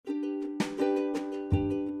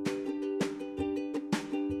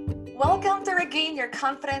Welcome to Regain Your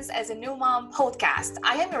Confidence as a New Mom podcast.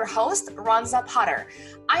 I am your host, Ronza Potter.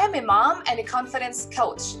 I am a mom and a confidence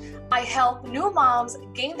coach. I help new moms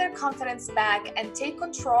gain their confidence back and take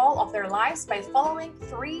control of their lives by following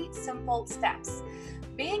 3 simple steps.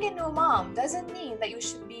 Being a new mom doesn't mean that you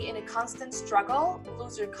should be in a constant struggle,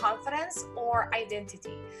 lose your confidence or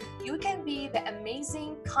identity. You can be the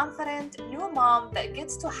amazing, confident new mom that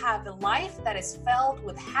gets to have a life that is filled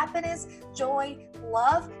with happiness, joy,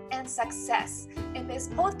 love, and success. In this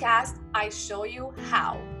podcast, I show you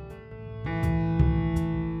how.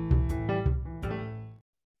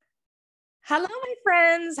 Hello, my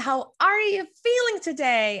friends. How are you feeling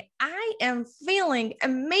today? I am feeling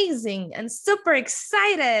amazing and super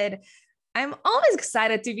excited. I'm always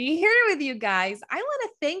excited to be here with you guys. I want to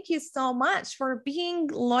thank you so much for being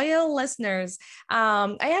loyal listeners.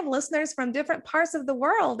 I have listeners from different parts of the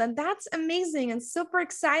world, and that's amazing and super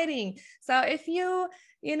exciting. So if you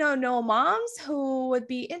know moms who would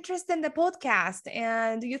be interested in the podcast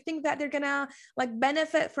and you think that they're gonna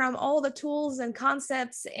benefit from all the tools and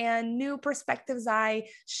concepts and new perspectives I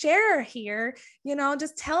share here,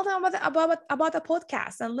 just tell them about the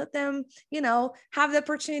podcast and let them, have the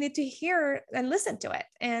opportunity to hear and listen to it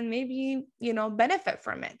and maybe, benefit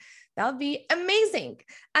from it. That would be amazing.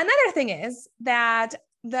 Another thing is that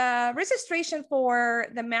the registration for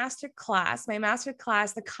the masterclass, my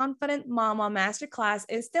masterclass, the Confident Mama Masterclass,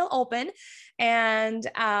 is still open. And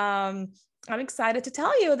I'm excited to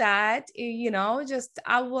tell you that,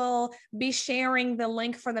 I will be sharing the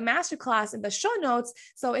link for the masterclass in the show notes.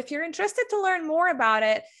 So if you're interested to learn more about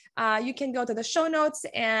it, you can go to the show notes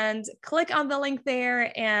and click on the link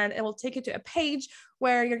there, and it will take you to a page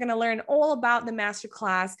where you're going to learn all about the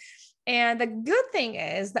masterclass. And the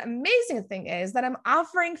amazing thing is that I'm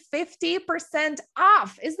offering 50%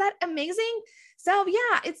 off. Is that amazing? So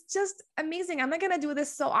yeah, it's just amazing. I'm not going to do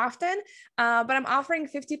this so often, but I'm offering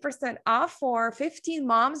 50% off for 15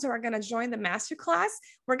 moms who are going to join the masterclass.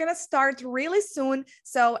 We're going to start really soon.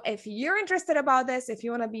 So if you're interested about this, if you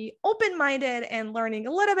want to be open-minded and learning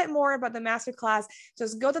a little bit more about the masterclass,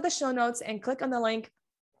 just go to the show notes and click on the link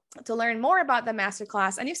to learn more about the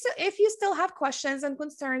masterclass. And if you still have questions and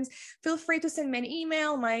concerns, feel free to send me an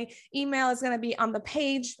email. My email is going to be on the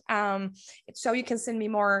page, so you can send me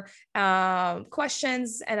more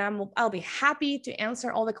questions, and I'll be happy to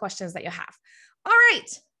answer all the questions that you have. All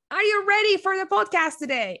right, are you ready for the podcast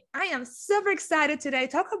today? I am super excited today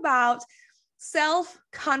to talk about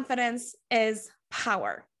self-confidence is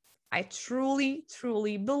power. I truly,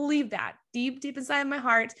 truly believe that deep inside my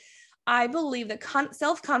heart. I believe that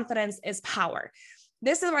self-confidence is power.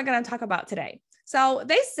 This is what we're going to talk about today. So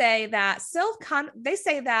they say that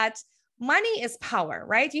money is power,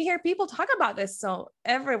 right? You hear people talk about this so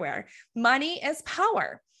everywhere. Money is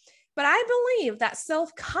power. But I believe that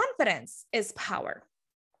self-confidence is power.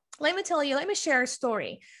 Let me share a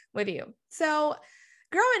story with you. So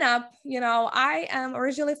growing up, I am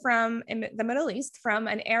originally from the Middle East, from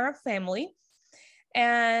an Arab family.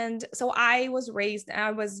 And so I was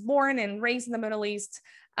born and raised in the Middle East.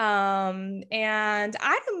 And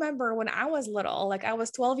I remember when I was little, I was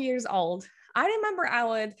 12 years old, I remember I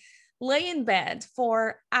would lay in bed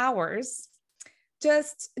for hours,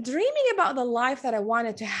 just dreaming about the life that I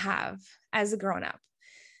wanted to have as a grown-up.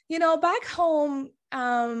 Back home,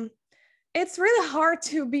 it's really hard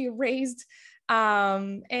to be raised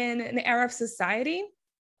in an Arab society.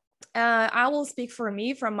 I will speak for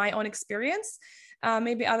me from my own experience.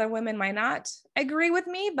 Maybe other women might not agree with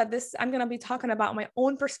me, but I'm going to be talking about my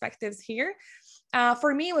own perspectives here.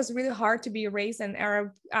 For me, it was really hard to be raised in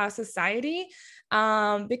Arab society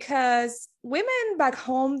because women back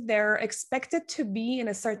home, they're expected to be in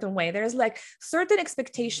a certain way. There's certain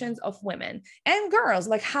expectations of women and girls,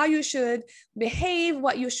 like how you should behave,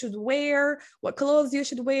 what you should wear, what clothes you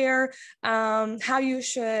should wear, how you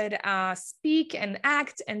should speak and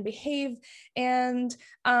act and behave. And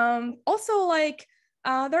also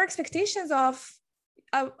there are expectations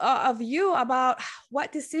of you about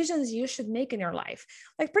what decisions you should make in your life.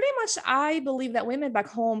 Pretty much, I believe that women back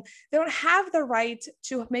home, they don't have the right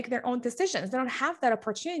to make their own decisions. They don't have that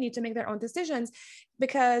opportunity to make their own decisions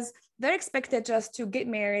because they're expected just to get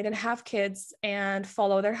married and have kids and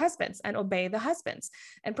follow their husbands and obey the husbands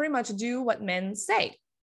and pretty much do what men say.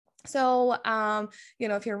 So,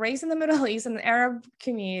 if you're raised in the Middle East, in the Arab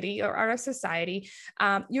community or Arab society,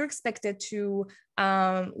 you're expected to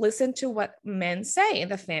listen to what men say in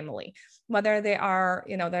the family, whether they are,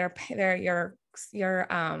 they're your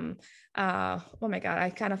oh my God,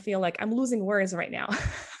 I kind of feel like I'm losing words right now.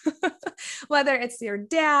 Whether it's your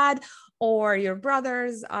dad or your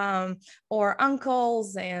brothers, or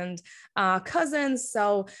uncles and cousins.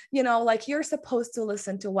 So, like you're supposed to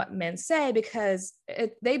listen to what men say because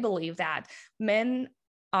they believe that men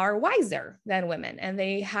are wiser than women and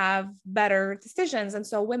they have better decisions. And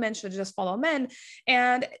so women should just follow men.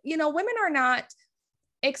 And, women are not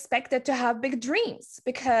expected to have big dreams,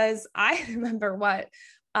 because I remember what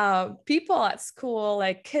people at school,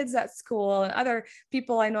 like kids at school and other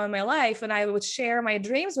people I know in my life, and I would share my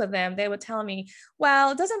dreams with them, they would tell me,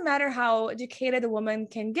 well, it doesn't matter how educated a woman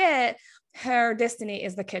can get, her destiny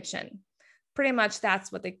is the kitchen. Pretty much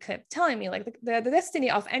that's what they kept telling me. Like the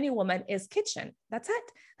destiny of any woman is kitchen. That's it.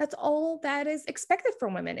 That's all that is expected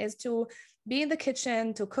from women, is to be in the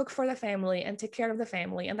kitchen, to cook for the family and take care of the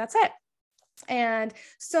family. And that's it. And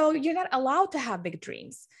so you're not allowed to have big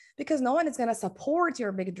dreams, because no one is going to support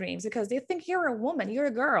your big dreams, because they think you're a woman, you're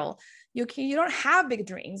a girl. You don't have big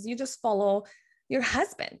dreams. You just follow your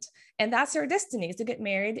husband, and that's your destiny, is to get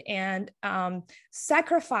married and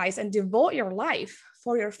sacrifice and devote your life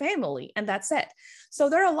for your family. And that's it. So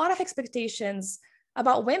there are a lot of expectations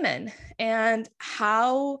about women and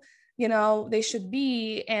how, they should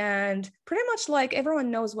be. And pretty much like everyone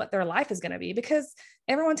knows what their life is going to be, because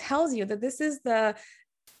everyone tells you that these are the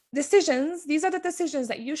decisions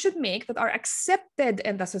that you should make that are accepted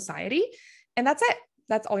in the society. And that's it.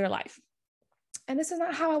 That's all your life. And this is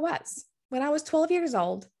not how I was. When I was 12 years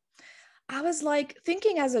old, I was like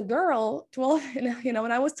thinking as a girl, 12,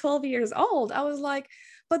 when I was 12 years old, I was like,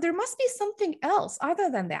 but there must be something else other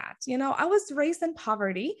than that. I was raised in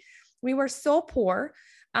poverty. We were so poor.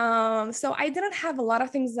 So I didn't have a lot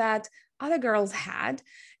of things that other girls had.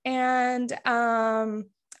 And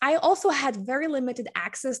I also had very limited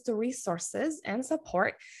access to resources and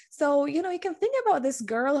support. So, you can think about this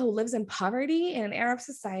girl who lives in poverty in an Arab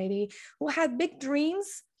society, who had big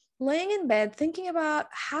dreams, laying in bed, thinking about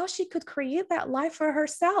how she could create that life for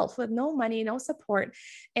herself with no money, no support,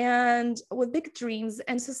 and with big dreams,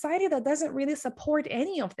 and society that doesn't really support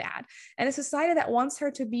any of that. And a society that wants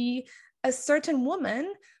her to be a certain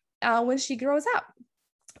woman when she grows up.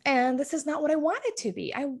 And this is not what I wanted to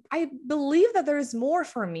be. I believe that there is more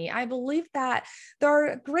for me. I believe that there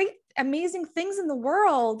are great, amazing things in the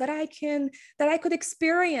world that I could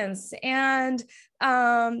experience. And,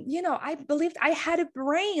 I believed I had a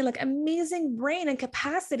brain, like amazing brain and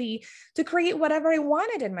capacity to create whatever I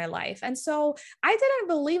wanted in my life. And so I didn't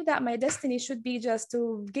believe that my destiny should be just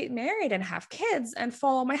to get married and have kids and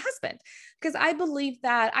follow my husband, because I believed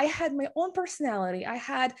that I had my own personality. I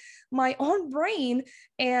had my own brain,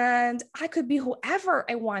 and I could be whoever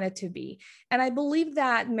I wanted to be. And I believe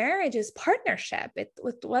that marriage is partnership. It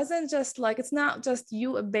wasn't just like, it's not just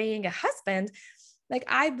you obeying a husband. Like,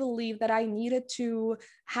 I believe that I needed to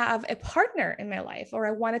have a partner in my life, or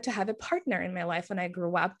I wanted to have a partner in my life when I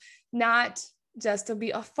grew up, not just to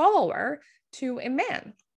be a follower to a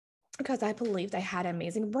man, because I believed I had an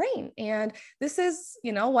amazing brain. And this is,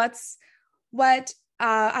 what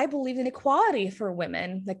I believe in equality for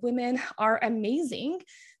women. Like, women are amazing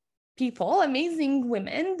people, amazing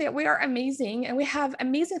women, that we are amazing and we have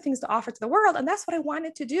amazing things to offer to the world. And that's what I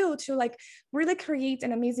wanted to do, to like really create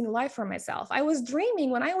an amazing life for myself. I was dreaming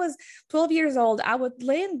when I was 12 years old, I would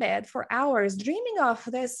lay in bed for hours dreaming of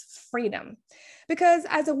this freedom. Because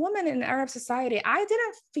as a woman in Arab society, I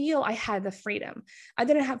didn't feel I had the freedom. I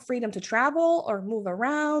didn't have freedom to travel or move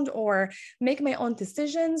around or make my own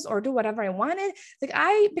decisions or do whatever I wanted.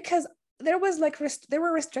 Because there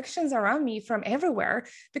were restrictions around me from everywhere,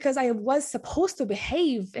 because I was supposed to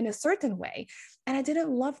behave in a certain way. And I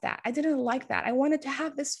didn't love that. I didn't like that. I wanted to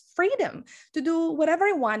have this freedom to do whatever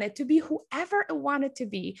I wanted, to be whoever I wanted to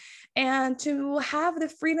be, and to have the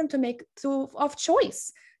freedom of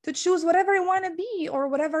choice, to choose whatever I want to be or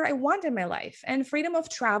whatever I want in my life, and freedom of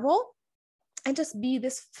travel, and just be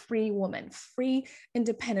this free woman, free,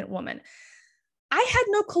 independent woman. I had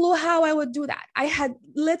no clue how I would do that. I had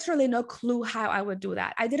literally no clue how I would do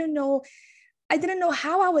that. I didn't know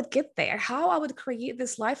how I would get there, how I would create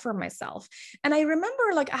this life for myself. And I remember,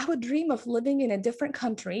 like, I would dream of living in a different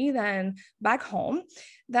country than back home,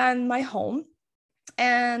 than my home,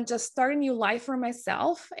 and just start a new life for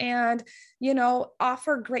myself, and,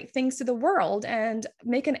 offer great things to the world and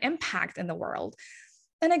make an impact in the world.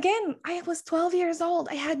 And again, I was 12 years old.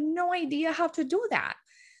 I had no idea how to do that.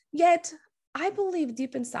 Yet I believe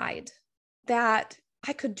deep inside that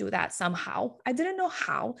I could do that somehow. I didn't know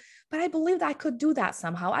how, but I believed I could do that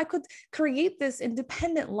somehow. I could create this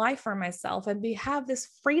independent life for myself and have this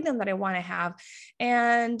freedom that I want to have,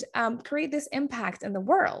 and create this impact in the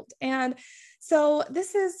world. And so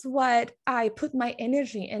this is what I put my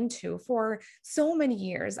energy into for so many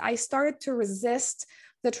years. I started to resist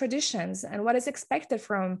the traditions and what is expected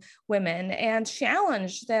from women, and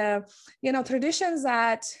challenge the, traditions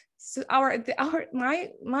that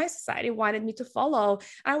my society wanted me to follow.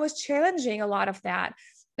 I was challenging a lot of that.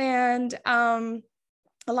 And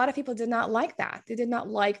a lot of people did not like that. They did not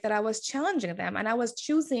like that I was challenging them, and I was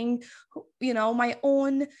choosing, my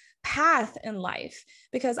own path in life,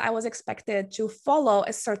 because I was expected to follow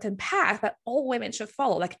a certain path that all women should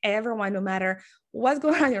follow. Like everyone, no matter what's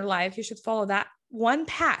going on in your life, you should follow that one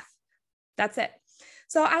path. That's it.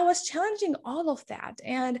 So I was challenging all of that,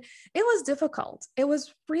 and it was difficult. It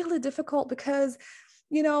was really difficult because,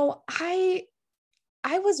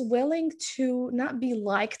 I was willing to not be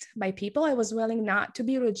liked by people. I was willing not to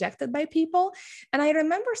be rejected by people. And I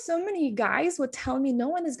remember so many guys would tell me, no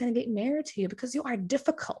one is going to get married to you because you are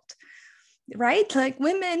difficult, right? Like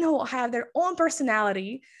women who have their own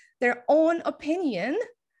personality, their own opinion,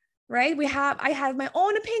 right? I have my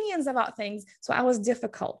own opinions about things. So I was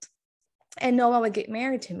difficult, and no one would get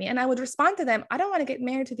married to me. And I would respond to them, I don't want to get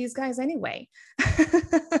married to these guys anyway.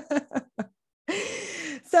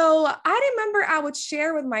 So I remember I would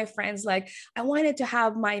share with my friends, like, I wanted to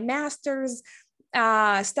have my master's,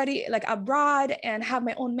 study like abroad, and have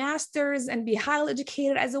my own master's, and be highly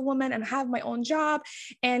educated as a woman, and have my own job,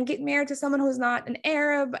 and get married to someone who's not an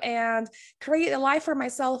Arab, and create a life for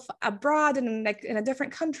myself abroad and like in a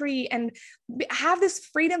different country, and have this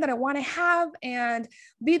freedom that I want to have, and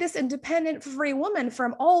be this independent, free woman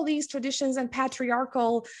from all these traditions and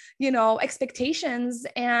patriarchal, expectations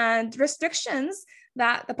and restrictions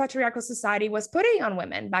that the patriarchal society was putting on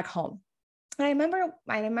women back home. And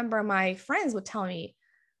I remember my friends would tell me,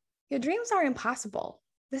 your dreams are impossible.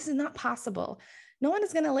 This is not possible. No one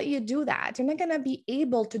is going to let you do that. You're not going to be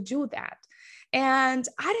able to do that. And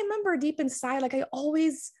I remember deep inside, like I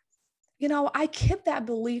always, I kept that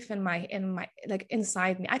belief in my like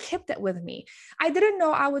inside me. I kept it with me. I didn't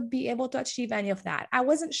know I would be able to achieve any of that. I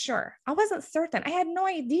wasn't sure. I wasn't certain. I had no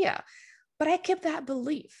idea, but I kept that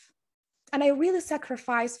belief. And I really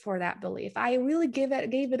sacrificed for that belief. I really gave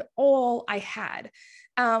it all I had,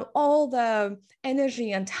 all the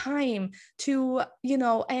energy and time to,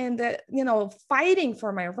 fighting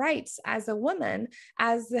for my rights as a woman,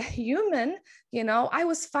 as a human. I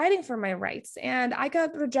was fighting for my rights, and I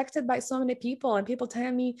got rejected by so many people, and people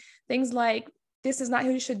telling me things like, this is not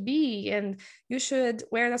who you should be, and you should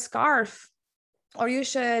wear the scarf, or you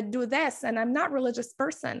should do this. And I'm not a religious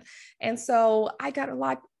person. And so I got a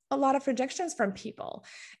lot of rejections from people,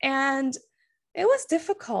 and it was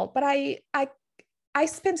difficult. But I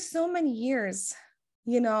spent so many years,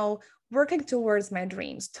 working towards my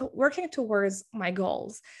dreams, working towards my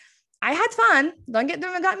goals. I had fun. Don't get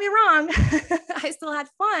me wrong. I still had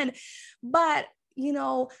fun, but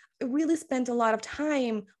I really spent a lot of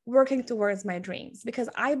time working towards my dreams, because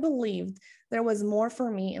I believed there was more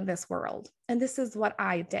for me in this world. And this is what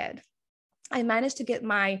I did. I managed to get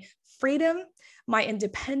my freedom, my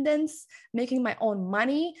independence, making my own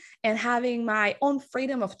money, and having my own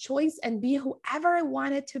freedom of choice, and be whoever I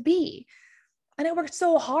wanted to be. And I worked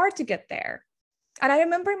so hard to get there. And I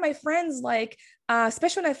remember my friends, like,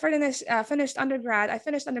 especially when I finished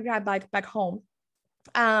undergrad, back home.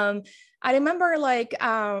 I remember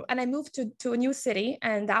and I moved to a new city,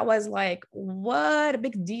 and that was like, what a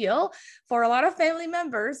big deal for a lot of family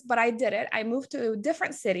members, but I did it. I moved to a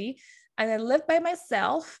different city, and I lived by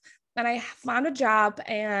myself, and I found a job,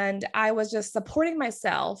 and I was just supporting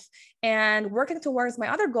myself and working towards my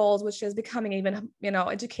other goals, which is becoming even,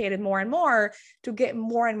 educated more and more to get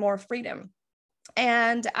more and more freedom.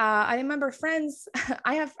 And I remember friends,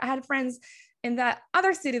 I had friends in that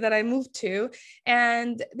other city that I moved to,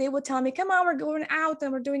 and they would tell me, come on, we're going out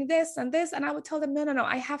and we're doing this and this. And I would tell them, no,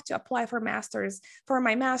 I have to apply for my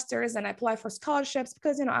master's, and I apply for scholarships,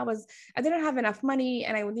 because, I didn't have enough money,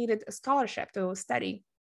 and I needed a scholarship to study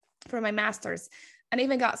for my master's, and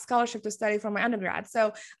even got scholarship to study for my undergrad.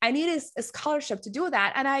 So I needed a scholarship to do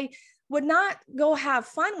that. And I would not go have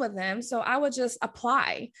fun with them. So I would just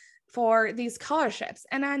apply for these scholarships.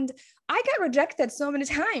 And I got rejected so many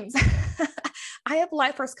times. I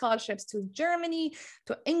applied for scholarships to Germany,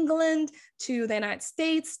 to England, to the United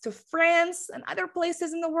States, to France, and other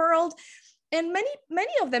places in the world. And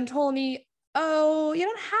many of them told me, oh, you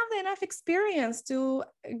don't have enough experience to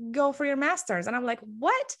go for your master's. And I'm like,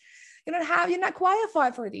 what? You're not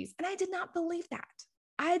qualified for these. And I did not believe that.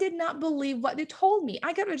 I did not believe what they told me.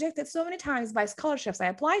 I got rejected so many times by scholarships I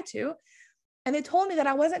applied to, and they told me that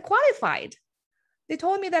I wasn't qualified. They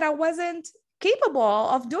told me that I wasn't capable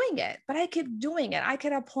of doing it, but I kept doing it. I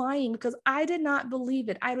kept applying because I did not believe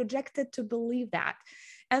it. I rejected to believe that.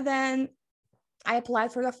 And then I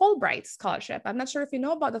applied for the Fulbright scholarship. I'm not sure if you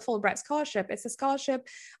know about the Fulbright scholarship. It's a scholarship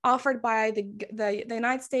offered by the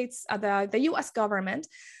United States, the US government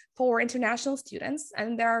for international students.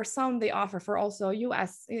 And there are some they offer for also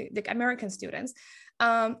US, like American students.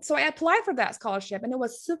 So I applied for that scholarship and it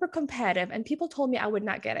was super competitive. And people told me I would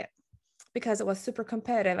not get it because it was super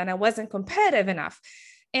competitive and I wasn't competitive enough.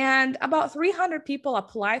 And about 300 people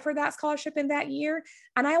applied for that scholarship in that year.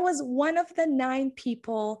 And I was one of the 9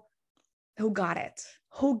 people who got it,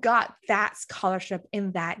 who got that scholarship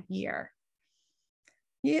in that year.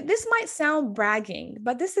 This might sound bragging,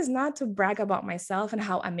 but this is not to brag about myself and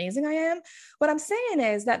how amazing I am. What I'm saying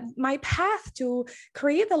is that my path to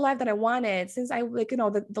create the life that I wanted, since I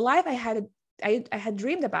the life I had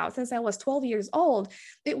dreamed about since I was 12 years old,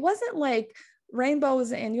 it wasn't like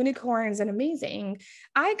rainbows and unicorns and amazing.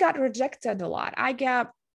 I got rejected a lot. I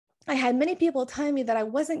had many people telling me that I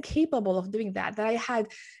wasn't capable of doing that,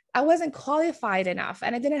 I wasn't qualified enough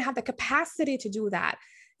and I didn't have the capacity to do that.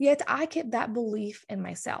 Yet I kept that belief in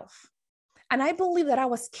myself. And I believe that I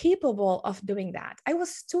was capable of doing that. I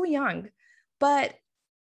was too young, but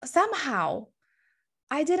somehow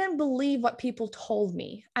I didn't believe what people told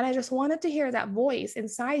me. And I just wanted to hear that voice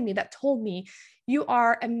inside me that told me, you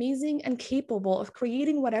are amazing and capable of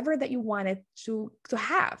creating whatever that you wanted to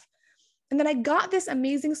have. And then I got this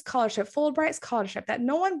amazing scholarship, Fulbright scholarship, that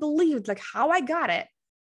no one believed like how I got it.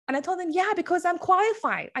 And I told them, yeah, because I'm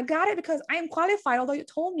qualified. I got it because I am qualified, although you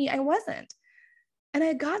told me I wasn't. And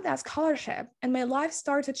I got that scholarship and my life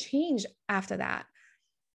started to change after that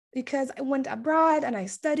because I went abroad and I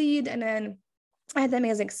studied and then I had an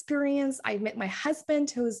amazing experience. I met my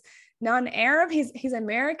husband who's non-Arab. He's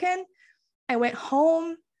American. I went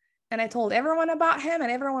home and I told everyone about him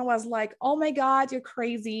and everyone was like, oh my God, you're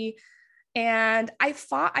crazy. And I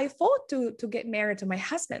fought to get married to my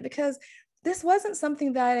husband because this wasn't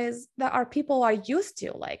something that our people are used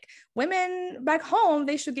to. Like women back home,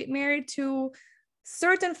 they should get married to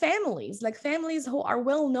certain families, like families who are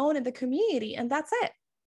well known in the community, and that's it.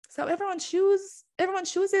 So everyone chooses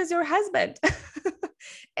your husband.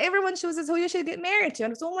 Everyone chooses who you should get married to.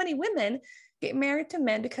 And so many women get married to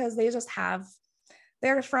men because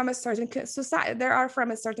they're from a certain society, they are from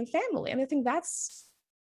a certain family. And I think that's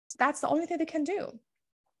the only thing they can do.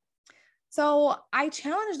 So I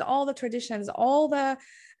challenged all the traditions, all the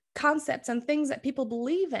concepts and things that people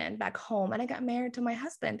believe in back home. And I got married to my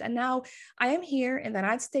husband. And now I am here in the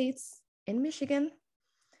United States, in Michigan,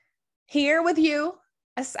 here with you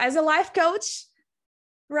as a life coach,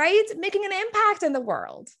 right? Making an impact in the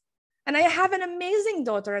world. And I have an amazing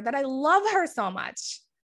daughter that I love her so much.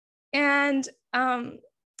 And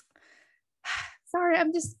sorry,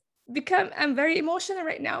 I'm very emotional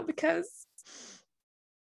right now because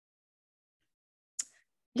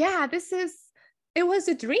yeah, it was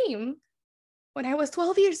a dream when I was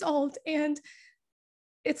 12 years old and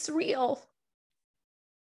it's real.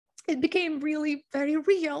 It became really very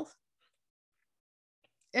real.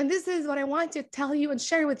 And this is what I want to tell you and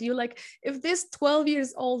share with you. Like if this 12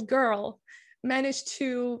 years old girl managed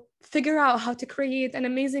to figure out how to create an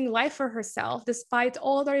amazing life for herself, despite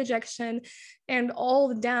all the rejection and all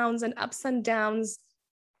the downs and ups and downs,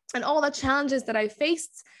 and all the challenges that I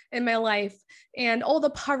faced in my life and all the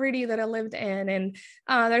poverty that I lived in and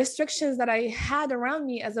the restrictions that I had around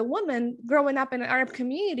me as a woman growing up in an Arab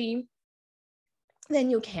community, then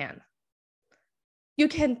you can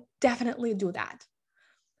definitely do that.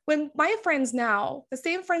 When my friends now, the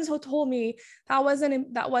same friends who told me that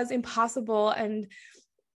was impossible and,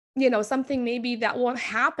 something maybe that won't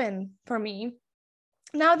happen for me,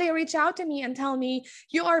 now they reach out to me and tell me,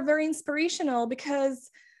 you are very inspirational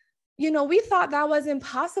because we thought that was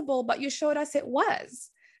impossible, but you showed us it was.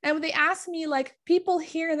 And when they asked me, like people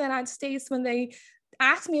here in the United States, when they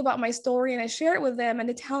ask me about my story and I share it with them and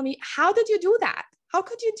they tell me, how did you do that? How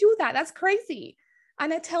could you do that? That's crazy.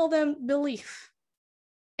 And I tell them, belief.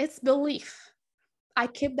 It's belief. I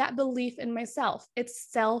keep that belief in myself.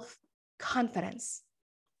 It's self-confidence.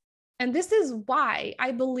 And this is why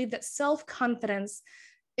I believe that self-confidence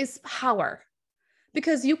is power.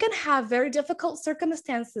 Because you can have very difficult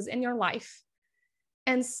circumstances in your life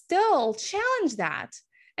and still challenge that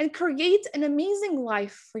and create an amazing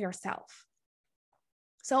life for yourself.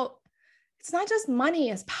 So it's not just money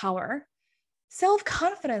as power,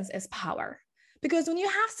 self-confidence is power. Because when you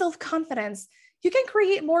have self-confidence, you can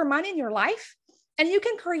create more money in your life and you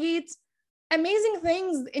can create amazing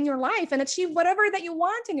things in your life and achieve whatever that you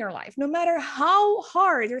want in your life, no matter how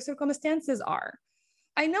hard your circumstances are.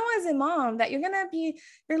 I know as a mom that you're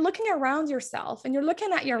looking around yourself and you're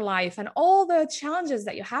looking at your life and all the challenges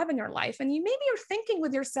that you have in your life. And maybe you're thinking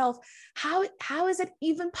with yourself, how is it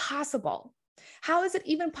even possible? How is it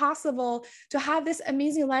even possible to have this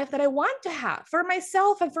amazing life that I want to have for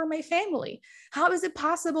myself and for my family? How is it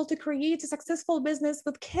possible to create a successful business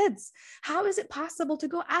with kids? How is it possible to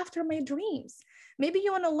go after my dreams? Maybe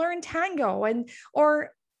you want to learn tango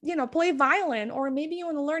or play violin, or maybe you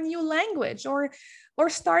want to learn new language or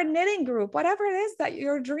start knitting group, whatever it is that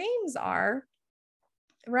your dreams are,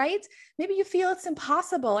 right? Maybe you feel it's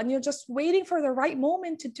impossible and you're just waiting for the right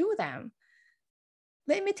moment to do them.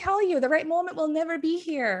 Let me tell you, the right moment will never be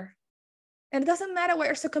here. And it doesn't matter what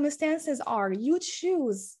your circumstances are. You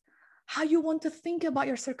choose how you want to think about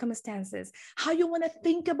your circumstances, how you want to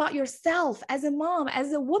think about yourself as a mom,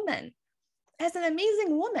 as a woman, as an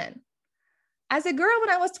amazing woman. As a girl, when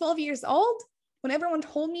I was 12 years old, when everyone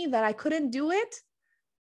told me that I couldn't do it,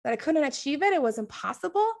 that I couldn't achieve it, it was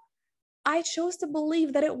impossible, I chose to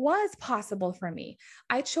believe that it was possible for me.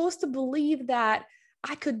 I chose to believe that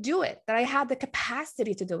I could do it, that I had the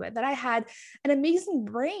capacity to do it, that I had an amazing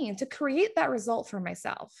brain to create that result for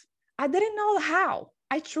myself. I didn't know how.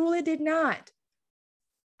 I truly did not.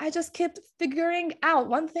 I just kept figuring out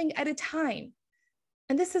one thing at a time.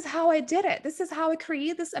 And this is how I did it. This is how I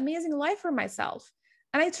created this amazing life for myself.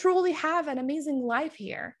 And I truly have an amazing life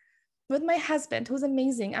here with my husband, who's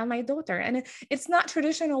amazing, and my daughter. And it's not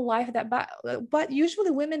traditional life but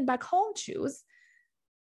usually women back home choose,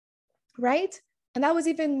 right? And that was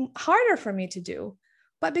even harder for me to do.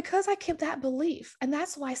 But because I kept that belief, and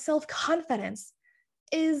that's why self-confidence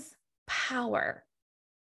is power.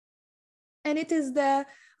 And it is the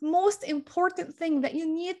most important thing that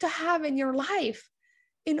you need to have in your life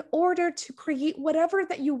in order to create whatever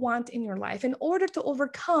that you want in your life, in order to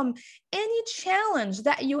overcome any challenge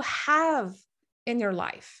that you have in your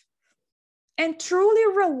life, and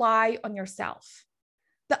truly rely on yourself.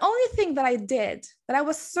 The only thing that I did, that I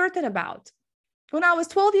was certain about when I was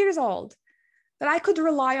 12 years old, that I could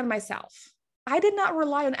rely on myself. I did not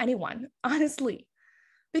rely on anyone, honestly,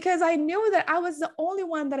 because I knew that I was the only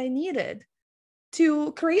one that I needed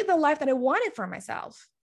to create the life that I wanted for myself.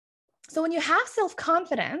 So when you have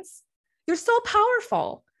self-confidence, you're so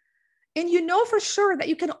powerful. And you know for sure that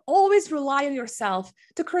you can always rely on yourself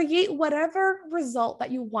to create whatever result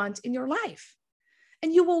that you want in your life.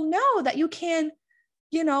 And you will know that you can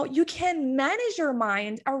manage your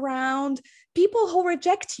mind around people who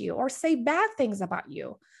reject you or say bad things about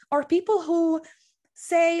you, or people who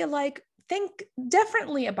say, like, think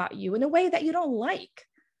differently about you in a way that you don't like.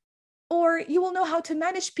 Or you will know how to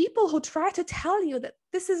manage people who try to tell you that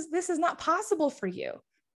this is not possible for you.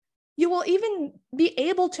 You will even be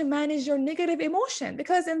able to manage your negative emotion,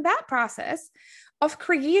 because in that process of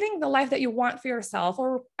creating the life that you want for yourself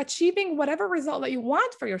or achieving whatever result that you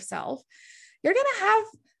want for yourself, you're going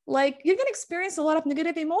to experience a lot of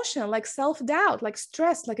negative emotion, like self-doubt, like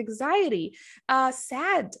stress, like anxiety,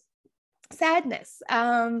 sadness,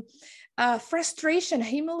 frustration,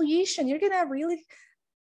 humiliation. You're going to really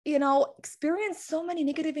experience so many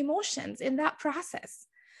negative emotions in that process.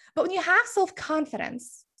 But when you have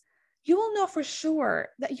self-confidence, you will know for sure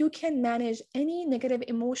that you can manage any negative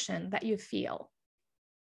emotion that you feel,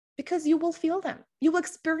 because you will feel them. You will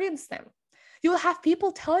experience them. You will have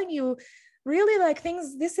people telling you really like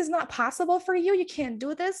things. This is not possible for you. You can't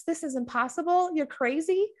do this. This is impossible. You're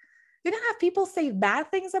crazy. You're going to have people say bad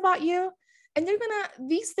things about you. And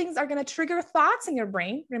these things are going to trigger thoughts in your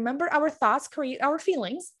brain. Remember, our thoughts create our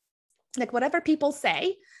feelings. Like whatever people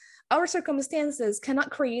say, our circumstances cannot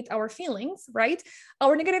create our feelings, right?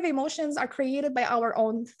 Our negative emotions are created by our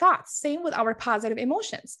own thoughts. Same with our positive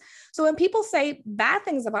emotions. So when people say bad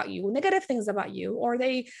things about you, negative things about you, or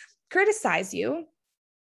they criticize you,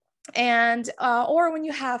 and or when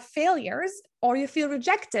you have failures, or you feel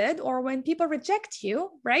rejected, or when people reject you,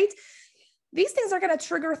 right? These things are going to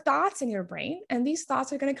trigger thoughts in your brain, and these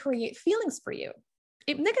thoughts are going to create feelings for you,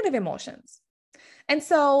 negative emotions. And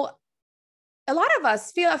so a lot of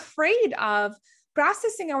us feel afraid of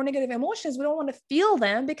processing our negative emotions. We don't want to feel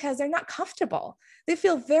them because they're not comfortable. They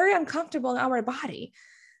feel very uncomfortable in our body.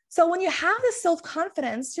 So when you have this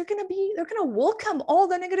self-confidence, they're going to welcome all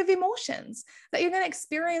the negative emotions that you're going to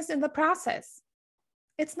experience in the process.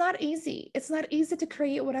 It's not easy. It's not easy to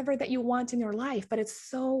create whatever that you want in your life, but it's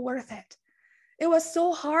so worth it. It was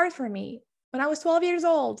so hard for me when I was 12 years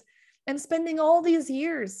old and spending all these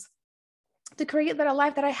years to create that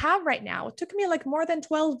life that I have right now. It took me like more than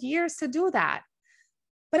 12 years to do that,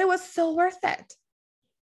 but it was so worth it,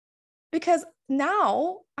 because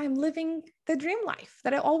now I'm living the dream life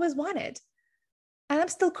that I always wanted. And I'm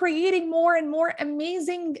still creating more and more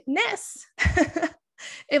amazingness,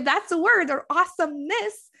 if that's a word, or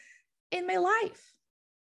awesomeness in my life,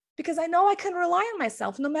 because I know I can rely on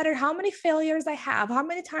myself no matter how many failures I have, how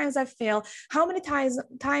many times I fail, how many times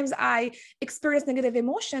I experience negative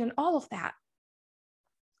emotion and all of that.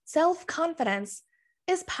 Self-confidence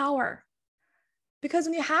is power, because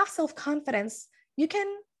when you have self-confidence, you can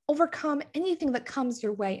overcome anything that comes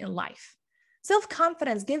your way in life.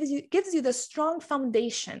 Self-confidence gives you the strong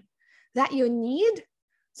foundation that you need,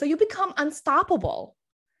 so you become unstoppable.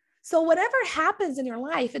 So whatever happens in your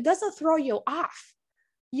life, it doesn't throw you off.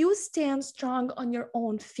 You stand strong on your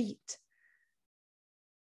own feet.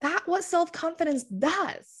 That's what self-confidence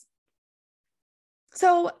does.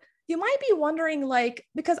 So you might be wondering, like,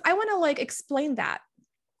 because I want to like explain that,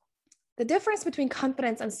 the difference between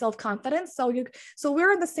confidence and self-confidence. So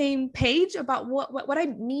we're on the same page about what I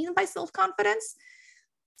mean by self-confidence.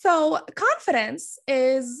 So confidence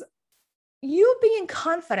is you being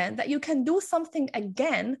confident that you can do something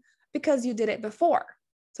again because you did it before.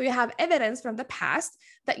 So you have evidence from the past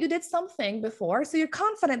that you did something before, so you're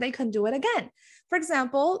confident that you can do it again. For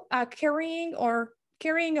example, carrying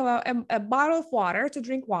a bottle of water to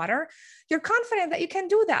drink water, you're confident that you can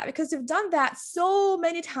do that because you've done that so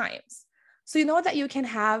many times. So you know that you can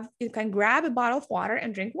grab a bottle of water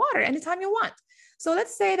and drink water anytime you want. So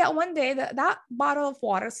let's say that one day that bottle of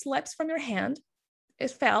water slips from your hand,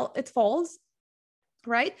 it falls,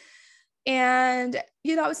 right? And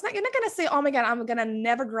you're not going to say, oh my God, I'm going to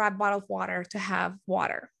never grab a bottle of water to have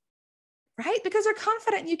water, right? Because you're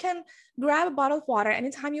confident you can grab a bottle of water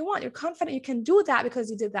anytime you want. You're confident you can do that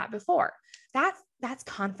because you did that before. That's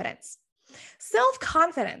confidence.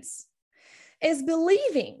 Self-confidence is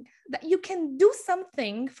believing that you can do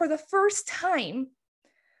something for the first time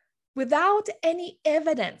without any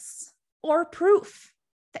evidence or proof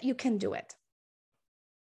that you can do it.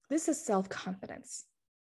 This is self-confidence.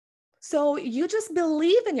 So you just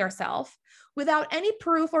believe in yourself without any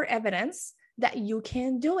proof or evidence that you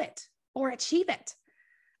can do it or achieve it.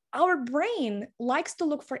 Our brain likes to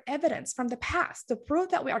look for evidence from the past to prove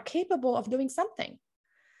that we are capable of doing something.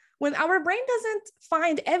 When our brain doesn't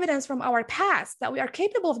find evidence from our past that we are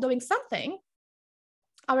capable of doing something,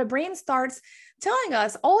 our brain starts telling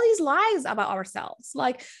us all these lies about ourselves.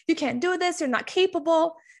 Like, you can't do this, you're not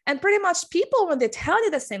capable. And pretty much people, when they tell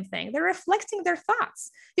you the same thing, they're reflecting their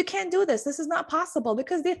thoughts. You can't do this. This is not possible,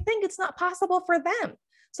 because they think it's not possible for them.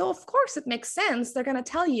 So of course it makes sense. They're going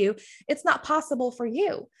to tell you it's not possible for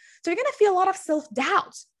you. So you're going to feel a lot of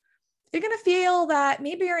self-doubt. You're going to feel that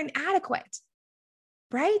maybe you're inadequate,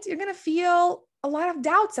 right? You're going to feel a lot of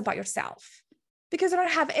doubts about yourself because you don't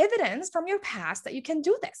have evidence from your past that you can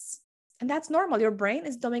do this. And that's normal. Your brain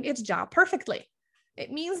is doing its job perfectly.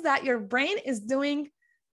 It means that your brain is doing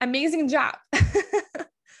amazing job.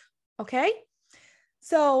 Okay.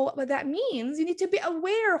 So what that means, you need to be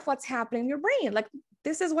aware of what's happening in your brain. Like,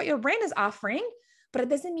 this is what your brain is offering, but it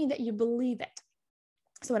doesn't mean that you believe it.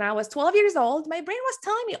 So when I was 12 years old, my brain was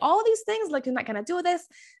telling me all these things, like, you're not going to do this.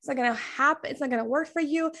 It's not going to happen. It's not going to work for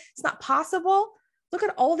you. It's not possible. Look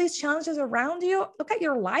at all these challenges around you. Look at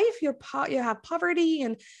your life. You have poverty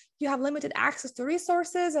and you have limited access to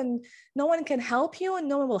resources, and no one can help you and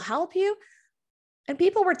no one will help you. And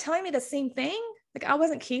people were telling me the same thing. Like, I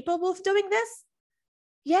wasn't capable of doing this.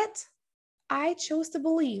 Yet I chose to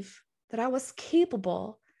believe that I was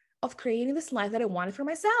capable of creating this life that I wanted for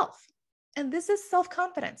myself. And this is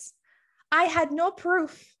self-confidence. I had no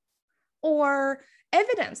proof or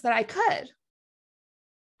evidence that I could.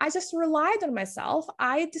 I just relied on myself.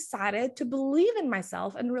 I decided to believe in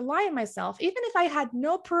myself and rely on myself, even if I had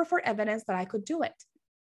no proof or evidence that I could do it.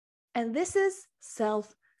 And this is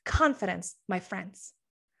self-confidence, my friends.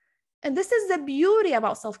 And this is the beauty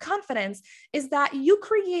about self-confidence, is that you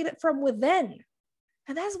create it from within.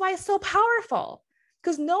 And that's why it's so powerful,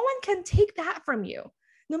 because no one can take that from you.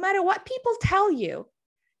 No matter what people tell you,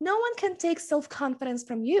 no one can take self-confidence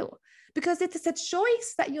from you, because it is a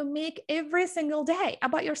choice that you make every single day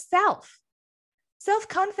about yourself.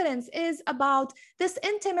 Self-confidence is about this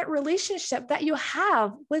intimate relationship that you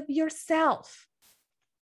have with yourself.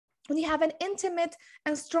 When you have an intimate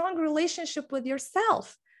and strong relationship with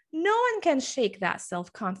yourself, no one can shake that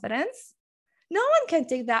self-confidence. No one can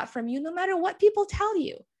take that from you, no matter what people tell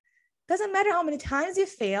you. Doesn't matter how many times you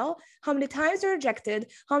fail, how many times you're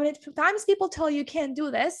rejected, how many times people tell you can't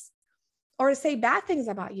do this or say bad things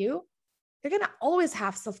about you, you're going to always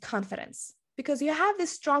have self-confidence because you have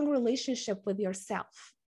this strong relationship with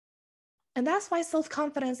yourself. And that's why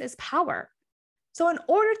self-confidence is power. So in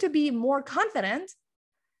order to be more confident,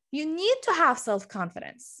 you need to have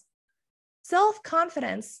self-confidence.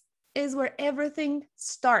 Self-confidence is where everything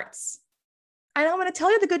starts. And I'm going to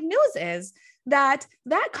tell you, the good news is that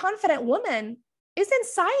confident woman is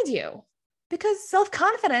inside you. Because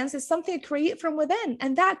self-confidence is something you create from within.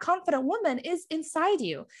 And that confident woman is inside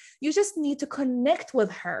you. You just need to connect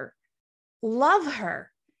with her, love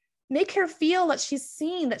her, make her feel that she's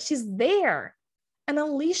seen, that she's there, and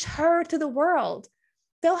unleash her to the world.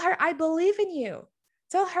 Tell her, I believe in you.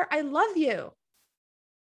 Tell her, I love you.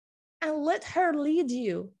 And let her lead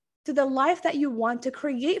you to the life that you want to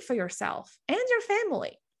create for yourself and your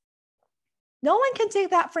family. No one can take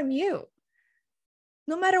that from you.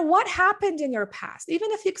 No matter what happened in your past,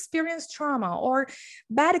 even if you experienced trauma or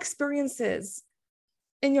bad experiences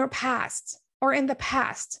in your past or in the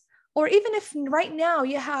past, or even if right now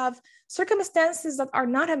you have circumstances that are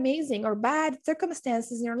not amazing or bad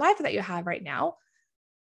circumstances in your life that you have right now,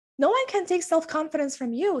 no one can take self-confidence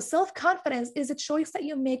from you. Self-confidence is a choice that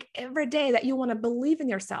you make every day, that you want to believe in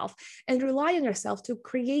yourself and rely on yourself to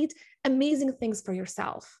create amazing things for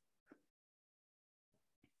yourself.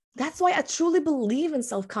 That's why I truly believe in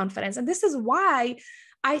self-confidence. And this is why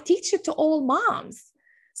I teach it to all moms.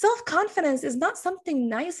 Self-confidence is not something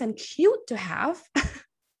nice and cute to have.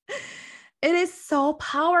 It is so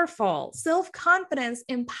powerful. Self-confidence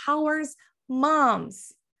empowers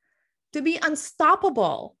moms to be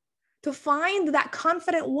unstoppable, to find that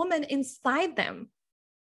confident woman inside them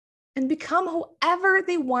and become whoever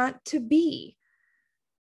they want to be.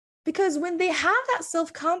 Because when they have that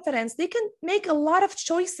self-confidence, they can make a lot of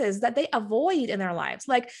choices that they avoid in their lives,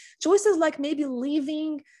 like choices like maybe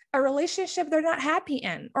leaving a relationship they're not happy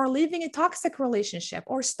in, or leaving a toxic relationship,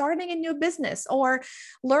 or starting a new business, or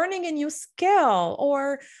learning a new skill,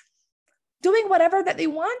 or doing whatever that they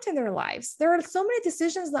want in their lives. There are so many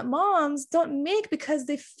decisions that moms don't make because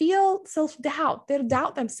they feel self-doubt. They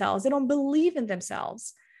doubt themselves. They don't believe in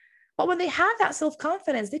themselves. But when they have that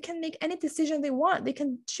self-confidence, they can make any decision they want. They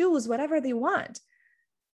can choose whatever they want.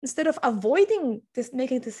 Instead of avoiding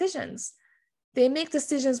making decisions, they make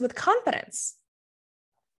decisions with confidence.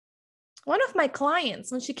 One of my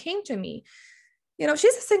clients, when she came to me,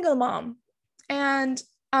 she's a single mom, and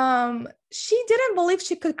she didn't believe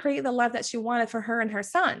she could create the life that she wanted for her and her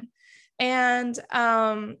son. And,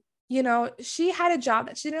 she had a job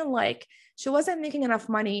that she didn't like. She wasn't making enough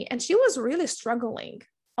money, and she was really struggling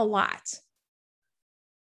a lot.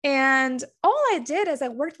 And all I did is I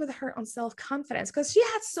worked with her on self-confidence, because she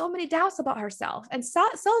had so many doubts about herself. And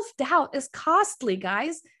self-doubt is costly,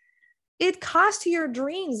 guys. It costs you your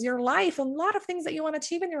dreams, your life, and a lot of things that you want to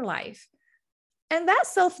achieve in your life. And that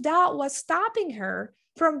self-doubt was stopping her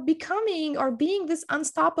from becoming or being this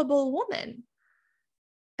unstoppable woman.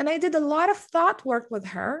 And I did a lot of thought work with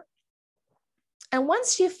her. And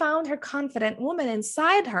once she found her confident woman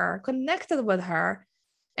inside her, connected with her,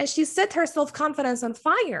 and she set her self-confidence on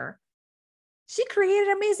fire, she created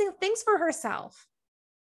amazing things for herself.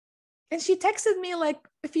 And she texted me like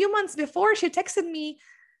a few months before, she texted me,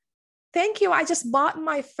 "Thank you, I just bought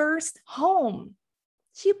my first home."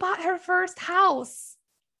 She bought her first house.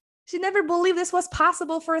 She never believed this was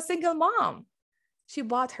possible for a single mom. She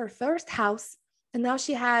bought her first house, and now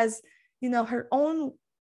she has, her own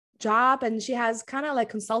job, and she has kind of like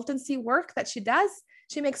consultancy work that she does.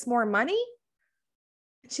 She makes more money.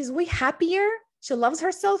 She's way happier. She loves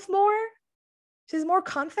herself more. She's more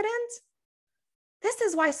confident. This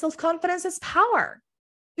is why self-confidence is power,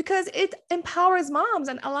 because it empowers moms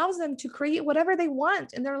and allows them to create whatever they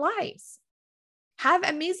want in their lives, have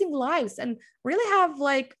amazing lives, and really have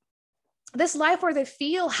like this life where they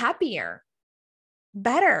feel happier,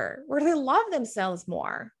 better, where they love themselves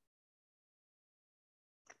more.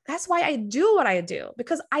 That's why I do what I do,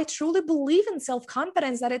 because I truly believe in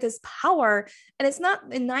self-confidence, that it is power, and it's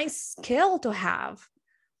not a nice skill to have.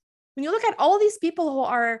 When you look at all these people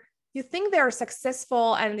who you think they're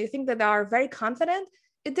successful and you think that they are very confident,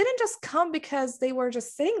 it didn't just come because they were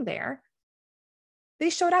just sitting there. They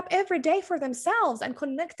showed up every day for themselves and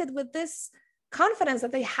connected with this confidence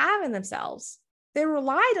that they have in themselves. They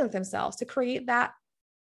relied on themselves to create that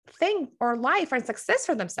thing or life or success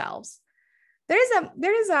for themselves. There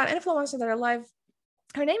is an influencer that I love.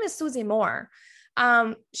 Her name is Susie Moore.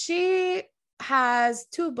 She has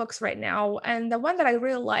 2 books right now, and the one that I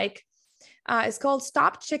really like is called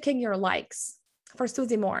 "Stop Checking Your Likes" for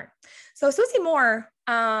Susie Moore. So Susie Moore,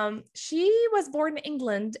 she was born in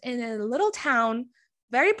England in a little town,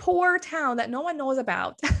 very poor town that no one knows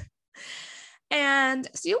about. And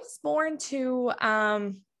she was born to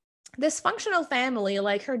dysfunctional family.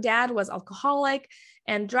 Like, her dad was alcoholic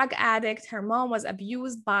and drug addict. Her mom was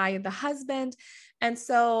abused by the husband. And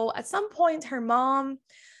so at some point her mom,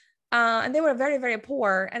 and they were very, very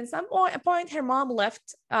poor. And at some point her mom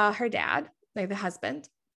left her dad, like the husband,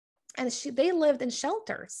 and they lived in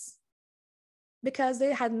shelters because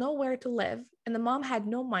they had nowhere to live. And the mom had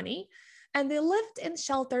no money. and they lived in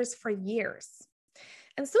shelters for years.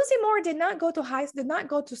 And Susie Moore did not go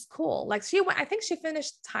to school. Like I think she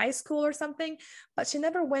finished high school or something, but she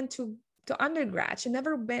never went to undergrad. She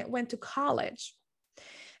never went to college.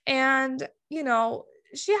 And,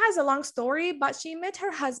 she has a long story, but she met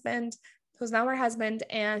her husband, who's now her husband,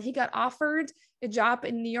 and he got offered a job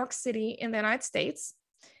in New York City in the United States.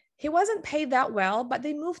 He wasn't paid that well, but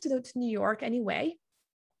they moved to New York anyway.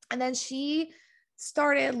 And then she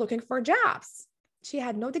started looking for jobs. She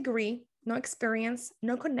had no degree, no experience,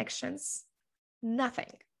 no connections,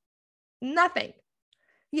 nothing.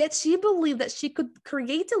 Yet she believed that she could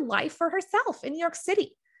create a life for herself in New York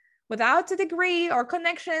City without a degree or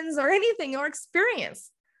connections or anything or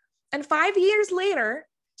experience. And 5 years later,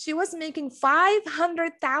 she was making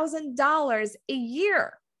 $500,000 a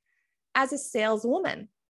year as a saleswoman,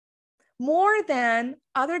 more than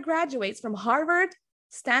other graduates from Harvard,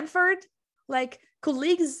 Stanford, like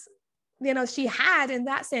colleagues, she had in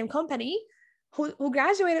that same company who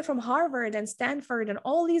graduated from Harvard and Stanford and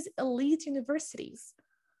all these elite universities.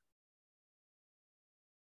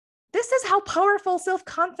 This is how powerful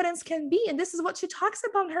self-confidence can be. And this is what she talks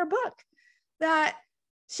about in her book, that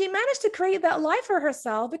she managed to create that life for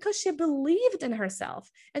herself because she believed in herself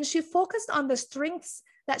and she focused on the strengths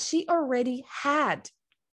that she already had,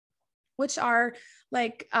 which are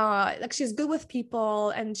like she's good with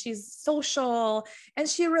people and she's social, and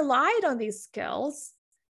she relied on these skills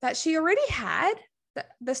that she already had,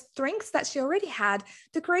 the strengths that she already had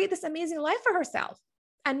to create this amazing life for herself.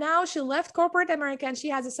 And now she left corporate America and she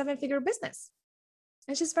has a 7-figure business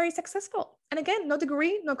and she's very successful. And again, no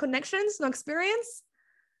degree, no connections, no experience.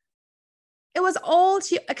 It was all,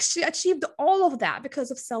 she achieved all of that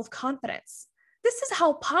because of self-confidence. This is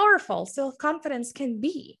how powerful self-confidence can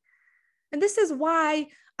be. And this is why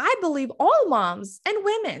I believe all moms and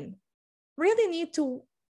women really need to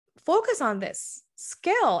focus on this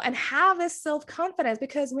skill and have this self-confidence,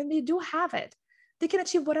 because when they do have it, they can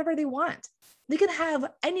achieve whatever they want. They can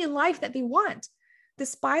have any life that they want,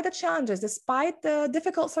 despite the challenges, despite the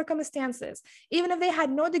difficult circumstances. Even if they had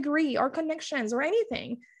no degree or connections or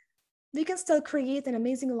anything, they can still create an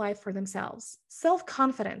amazing life for themselves.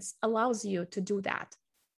 Self-confidence allows you to do that.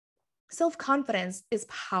 Self-confidence is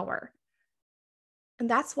power. And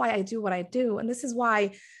that's why I do what I do. And this is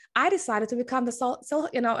why I decided to become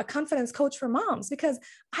a confidence coach for moms, because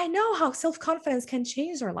I know how self-confidence can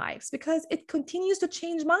change their lives, because it continues to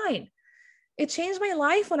change mine. It changed my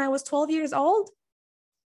life when I was 12 years old,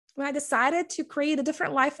 when I decided to create a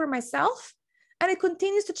different life for myself, and it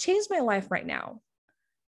continues to change my life right now.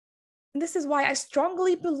 And this is why I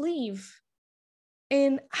strongly believe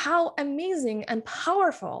in how amazing and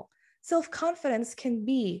powerful self-confidence can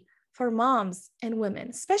be for moms and women,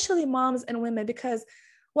 especially moms and women, because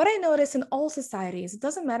what I notice in all societies, it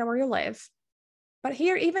doesn't matter where you live, but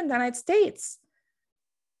here, even in the United States,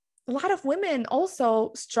 a lot of women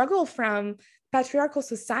also struggle from patriarchal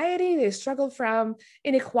society. They struggle from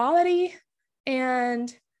inequality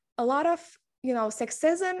and a lot of,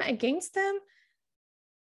 sexism against them.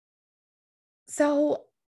 So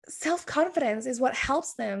self-confidence is what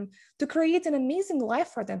helps them to create an amazing life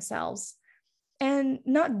for themselves and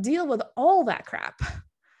not deal with all that crap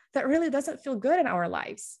that really doesn't feel good in our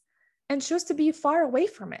lives, and choose to be far away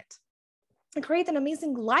from it and create an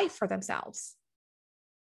amazing life for themselves.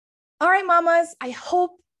 All right, mamas, I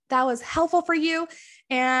hope that was helpful for you.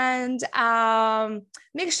 And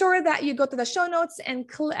make sure that you go to the show notes and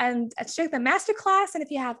check the masterclass. And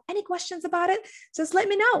if you have any questions about it, just let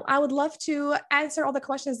me know. I would love to answer all the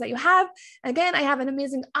questions that you have. Again, I have an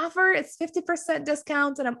amazing offer. It's 50%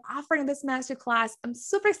 discount and I'm offering this masterclass. I'm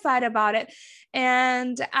super excited about it.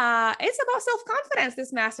 And it's about self-confidence,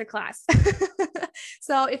 this masterclass.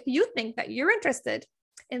 So if you think that you're interested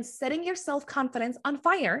in setting your self-confidence on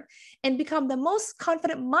fire and become the most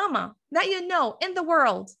confident mama that you know in the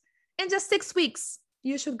world in just 6 weeks,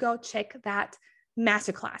 you should go check that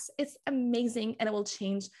masterclass. It's amazing and it will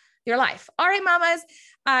change your life. All right, mamas,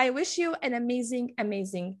 I wish you an amazing,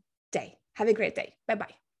 amazing day. Have a great day.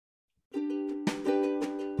 Bye-bye.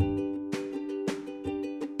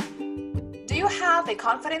 Do you have a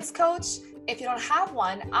confidence coach? If you don't have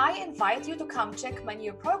one, I invite you to come check my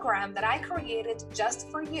new program that I created just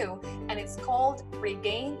for you, and it's called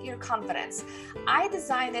Regain Your Confidence. I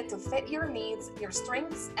designed it to fit your needs, your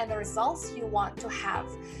strengths, and the results you want to have.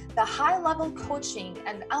 The high-level coaching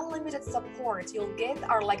and unlimited support you'll get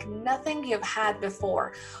are like nothing you've had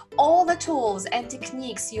before. All the tools and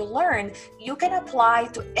techniques you learn, you can apply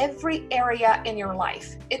to every area in your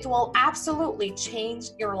life. It will absolutely change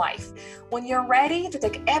your life. When you're ready to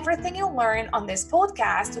take everything you learn learn on this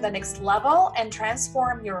podcast to the next level and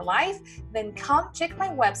transform your life, then come check my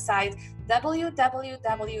website,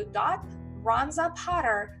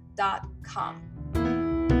 www.ronzapotter.com.